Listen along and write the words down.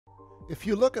If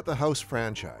you look at the House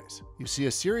franchise, you see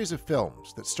a series of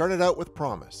films that started out with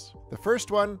promise. The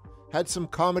first one had some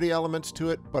comedy elements to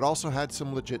it, but also had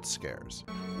some legit scares.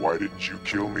 Why didn't you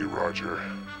kill me, Roger?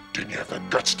 Didn't you have the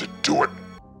guts to do it?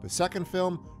 The second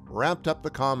film ramped up the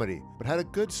comedy, but had a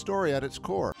good story at its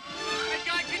core.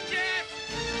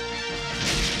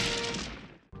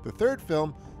 The third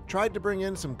film tried to bring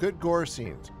in some good gore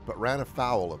scenes, but ran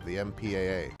afoul of the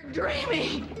MPAA.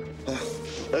 Dreaming!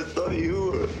 I thought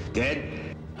you were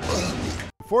dead.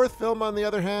 The fourth film, on the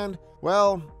other hand,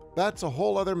 well, that's a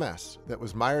whole other mess that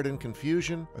was mired in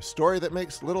confusion, a story that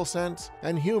makes little sense,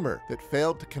 and humor that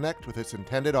failed to connect with its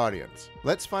intended audience.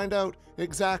 Let's find out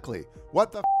exactly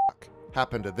what the f***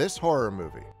 happened to this horror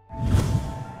movie.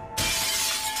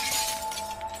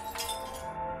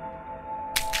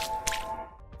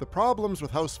 The problems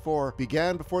with House 4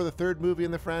 began before the third movie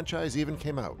in the franchise even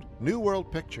came out. New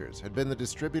World Pictures had been the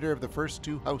distributor of the first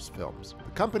two House films.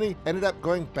 The company ended up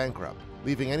going bankrupt,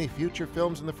 leaving any future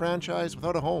films in the franchise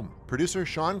without a home. Producer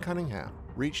Sean Cunningham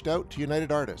reached out to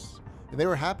United Artists, and they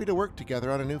were happy to work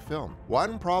together on a new film.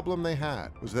 One problem they had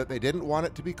was that they didn't want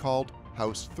it to be called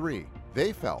House 3.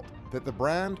 They felt that the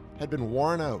brand had been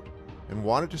worn out and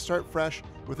wanted to start fresh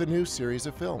with a new series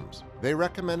of films. They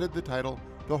recommended the title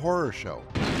The Horror Show.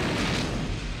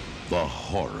 The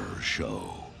Horror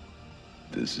Show.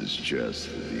 This is just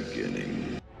the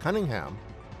beginning. Cunningham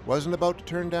wasn't about to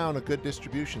turn down a good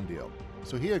distribution deal,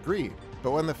 so he agreed.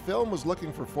 But when the film was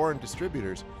looking for foreign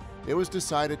distributors, it was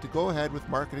decided to go ahead with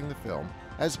marketing the film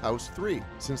as House 3,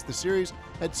 since the series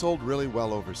had sold really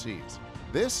well overseas.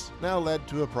 This now led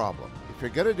to a problem. If you're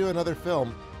going to do another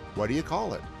film, what do you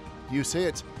call it? Do you say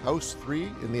it's House 3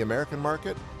 in the American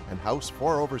market and House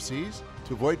 4 overseas?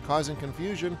 To avoid causing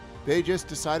confusion, they just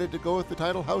decided to go with the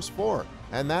title House 4,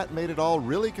 and that made it all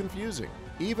really confusing.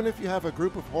 Even if you have a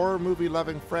group of horror movie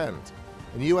loving friends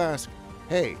and you ask,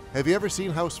 hey, have you ever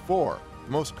seen House 4?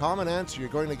 The most common answer you're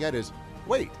going to get is,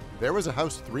 wait, there was a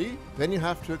House 3? Then you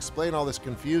have to explain all this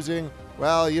confusing,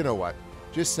 well, you know what,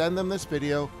 just send them this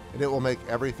video and it will make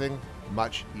everything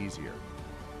much easier.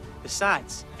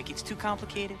 Besides, if it gets too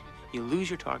complicated, you lose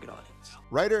your target audience.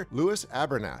 Writer Louis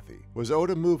Abernathy was owed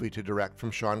a movie to direct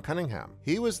from Sean Cunningham.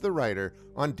 He was the writer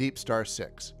on Deep Star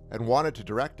 6 and wanted to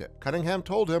direct it. Cunningham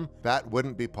told him that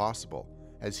wouldn't be possible,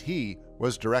 as he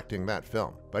was directing that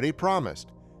film. But he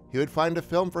promised he would find a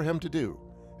film for him to do,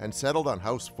 and settled on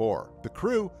House 4. The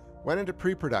crew went into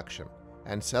pre-production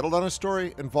and settled on a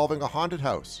story involving a haunted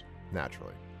house,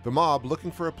 naturally, the mob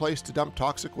looking for a place to dump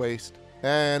toxic waste,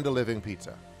 and a living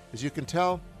pizza. As you can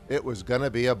tell, it was gonna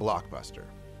be a blockbuster.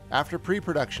 After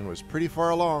pre-production was pretty far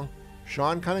along,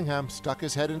 Sean Cunningham stuck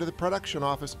his head into the production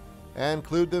office and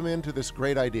clued them into this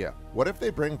great idea. What if they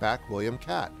bring back William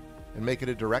Katt and make it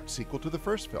a direct sequel to the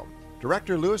first film?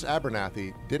 Director Louis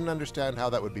Abernathy didn't understand how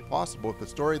that would be possible with the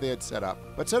story they had set up,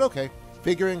 but said okay,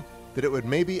 figuring that it would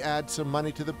maybe add some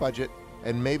money to the budget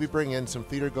and maybe bring in some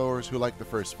theatergoers who liked the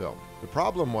first film. The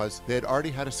problem was they had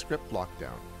already had a script locked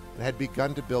down and had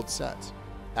begun to build sets.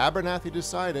 Abernathy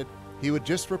decided he would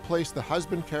just replace the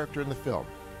husband character in the film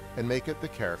and make it the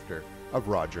character of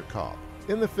Roger Cobb.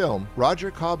 In the film,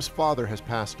 Roger Cobb's father has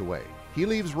passed away. He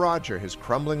leaves Roger his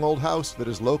crumbling old house that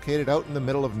is located out in the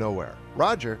middle of nowhere.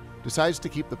 Roger decides to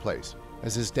keep the place,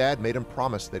 as his dad made him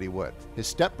promise that he would. His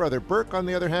stepbrother Burke, on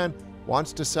the other hand,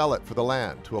 wants to sell it for the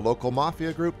land to a local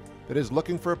mafia group that is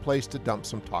looking for a place to dump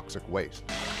some toxic waste.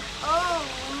 Oh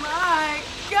my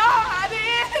God,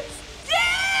 it's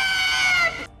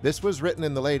dead! This was written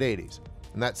in the late 80s,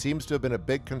 and that seems to have been a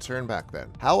big concern back then.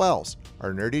 How else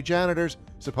are nerdy janitors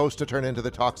supposed to turn into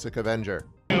the Toxic Avenger?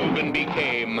 Melvin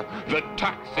became the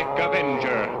Toxic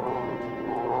Avenger.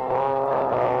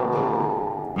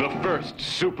 The first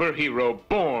superhero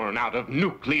born out of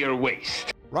nuclear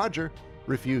waste. Roger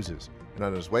refuses, and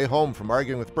on his way home from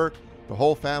arguing with Burke, the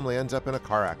whole family ends up in a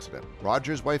car accident.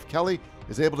 Roger's wife Kelly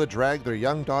is able to drag their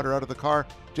young daughter out of the car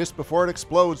just before it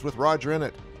explodes with Roger in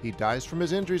it. He dies from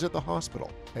his injuries at the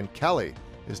hospital, and Kelly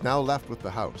is now left with the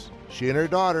house. She and her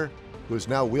daughter, who is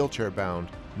now wheelchair bound,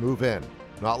 move in.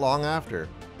 Not long after,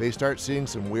 they start seeing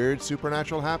some weird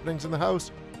supernatural happenings in the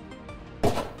house.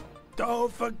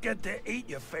 Don't forget to eat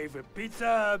your favorite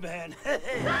pizza, man.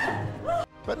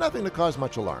 But nothing to cause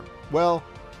much alarm. Well,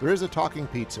 there is a talking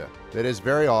pizza that is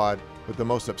very odd, but the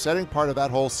most upsetting part of that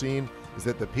whole scene is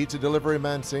that the pizza delivery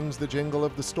man sings the jingle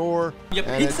of the store,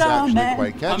 and it's actually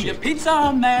quite catchy. I'm your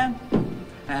pizza man,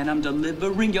 and I'm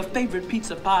delivering your favorite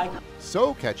pizza pie.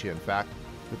 So catchy, in fact,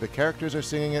 that the characters are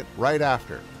singing it right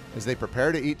after, as they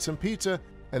prepare to eat some pizza,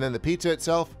 and then the pizza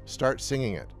itself starts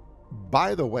singing it.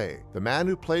 By the way, the man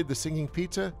who played the singing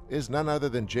pizza is none other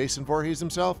than Jason Voorhees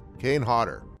himself, Kane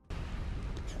Hodder.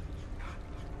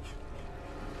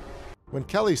 When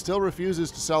Kelly still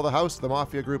refuses to sell the house, the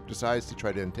mafia group decides to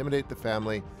try to intimidate the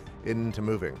family into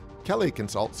moving. Kelly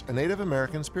consults a Native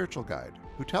American spiritual guide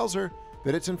who tells her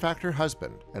that it's in fact her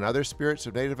husband and other spirits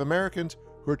of Native Americans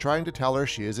who are trying to tell her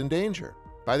she is in danger.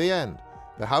 By the end,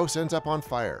 the house ends up on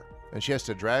fire, and she has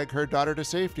to drag her daughter to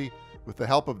safety with the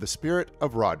help of the spirit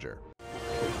of Roger.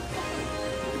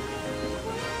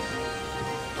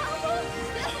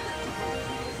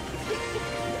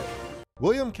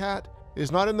 William Katt is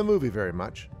not in the movie very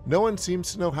much. No one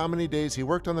seems to know how many days he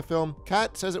worked on the film.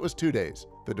 Katt says it was 2 days.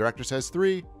 The director says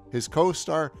 3. His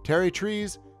co-star, Terry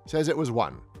Trees, says it was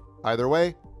 1. Either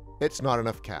way, it's not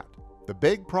enough Katt. The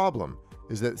big problem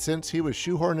is that since he was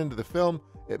shoehorned into the film,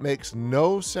 it makes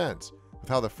no sense with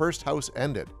how the first house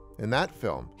ended. In that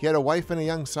film, he had a wife and a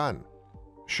young son.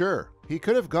 Sure, he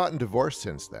could have gotten divorced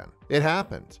since then. It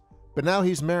happened. But now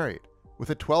he's married with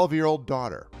a 12-year-old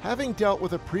daughter, having dealt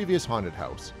with a previous haunted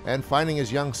house, and finding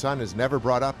his young son is never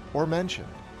brought up or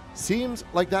mentioned. Seems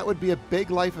like that would be a big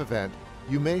life event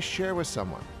you may share with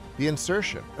someone. The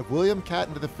insertion of William Katt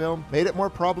into the film made it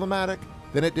more problematic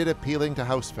than it did appealing to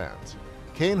house fans.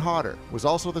 Kane Hodder was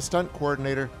also the stunt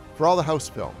coordinator for all the house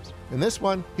films. In this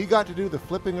one, he got to do the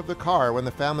flipping of the car when the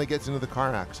family gets into the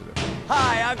car accident.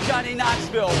 Hi, I'm Johnny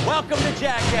Knoxville. Welcome to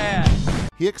Jackass.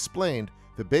 He explained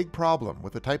the big problem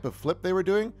with the type of flip they were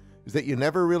doing is that you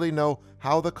never really know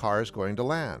how the car is going to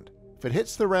land. If it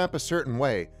hits the ramp a certain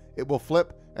way, it will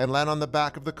flip and land on the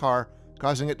back of the car,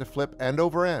 causing it to flip end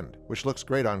over end, which looks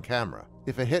great on camera.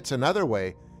 If it hits another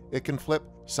way, it can flip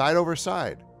side over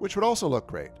side, which would also look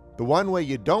great. The one way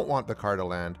you don't want the car to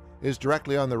land is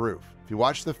directly on the roof. If you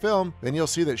watch the film, then you'll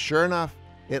see that sure enough,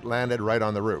 it landed right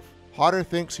on the roof. Hodder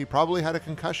thinks he probably had a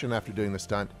concussion after doing the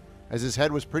stunt, as his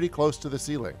head was pretty close to the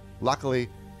ceiling. Luckily,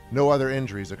 no other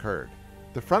injuries occurred.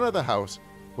 The front of the house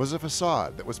was a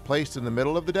facade that was placed in the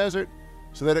middle of the desert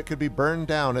so that it could be burned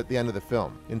down at the end of the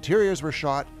film. Interiors were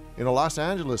shot in a Los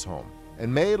Angeles home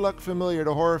and may look familiar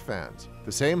to horror fans.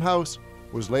 The same house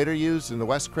was later used in the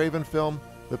Wes Craven film,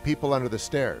 The People Under the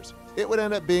Stairs. It would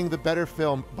end up being the better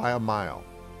film by a mile.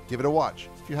 Give it a watch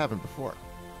if you haven't before.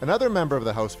 Another member of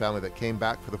the House family that came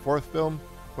back for the 4th film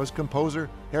was composer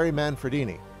Harry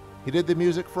Manfredini. He did the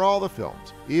music for all the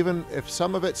films, even if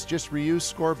some of it's just reused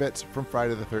score bits from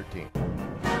Friday the 13th.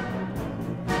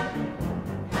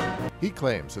 He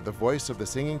claims that the voice of the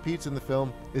singing Pete's in the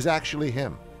film is actually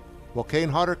him, while Kane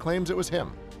Hodder claims it was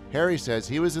him. Harry says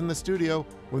he was in the studio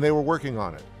when they were working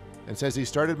on it, and says he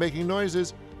started making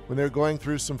noises when they were going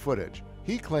through some footage.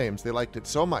 He claims they liked it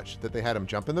so much that they had him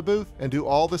jump in the booth and do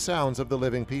all the sounds of the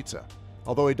living pizza,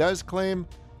 although he does claim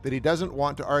that he doesn't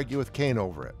want to argue with Kane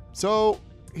over it. So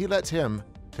he lets him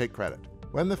take credit.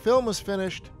 When the film was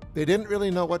finished, they didn't really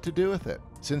know what to do with it.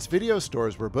 Since video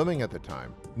stores were booming at the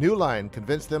time, New Line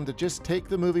convinced them to just take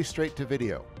the movie straight to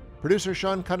video. Producer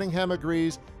Sean Cunningham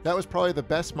agrees that was probably the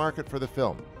best market for the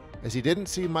film, as he didn't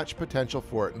see much potential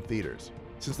for it in theaters.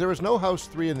 Since there was no House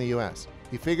 3 in the US,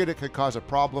 he figured it could cause a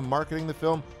problem marketing the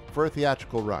film for a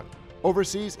theatrical run.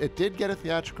 Overseas, it did get a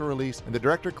theatrical release, and the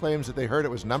director claims that they heard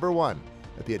it was #1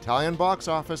 at the Italian box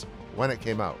office when it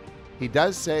came out. He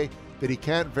does say that he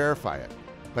can't verify it,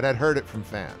 but had heard it from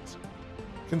fans.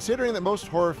 Considering that most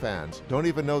horror fans don't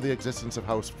even know the existence of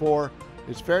House 4,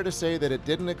 it's fair to say that it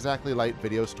didn't exactly light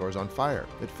video stores on fire.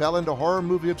 It fell into horror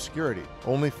movie obscurity,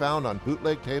 only found on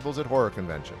bootleg tables at horror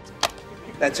conventions.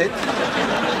 That's it?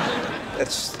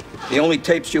 That's the only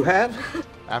tapes you have?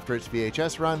 After its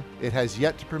VHS run, it has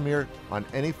yet to premiere on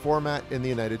any format in the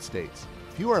United States.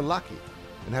 If you are lucky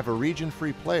and have a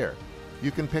region-free player, you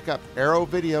can pick up Arrow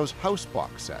Video's House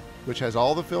box set, which has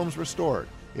all the films restored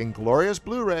in glorious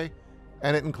Blu-ray,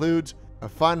 and it includes a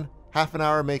fun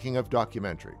half-an-hour making-of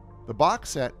documentary. The box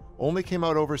set only came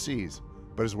out overseas,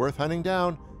 but is worth hunting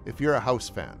down if you're a House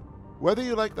fan. Whether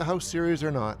you like the House series or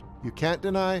not, you can't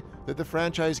deny that the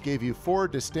franchise gave you 4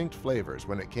 distinct flavors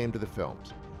when it came to the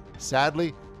films.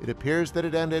 Sadly, it appears that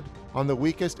it ended on the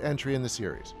weakest entry in the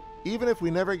series. Even if we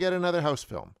never get another House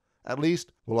film, at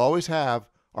least we'll always have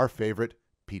our favorite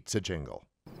pizza jingle.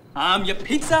 I'm your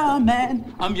pizza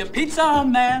man, I'm your pizza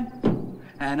man,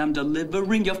 and I'm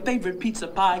delivering your favorite pizza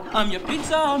pie. I'm your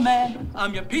pizza man,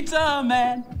 I'm your pizza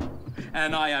man,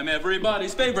 and I am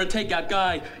everybody's favorite takeout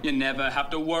guy. You never have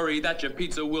to worry that your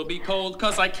pizza will be cold,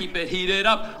 'cause I keep it heated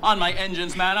up on my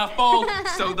engine's manifold.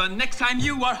 So the next time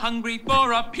you are hungry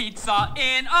for a pizza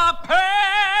in a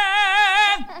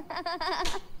pan,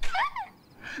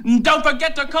 don't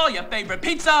forget to call your favorite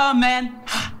pizza man.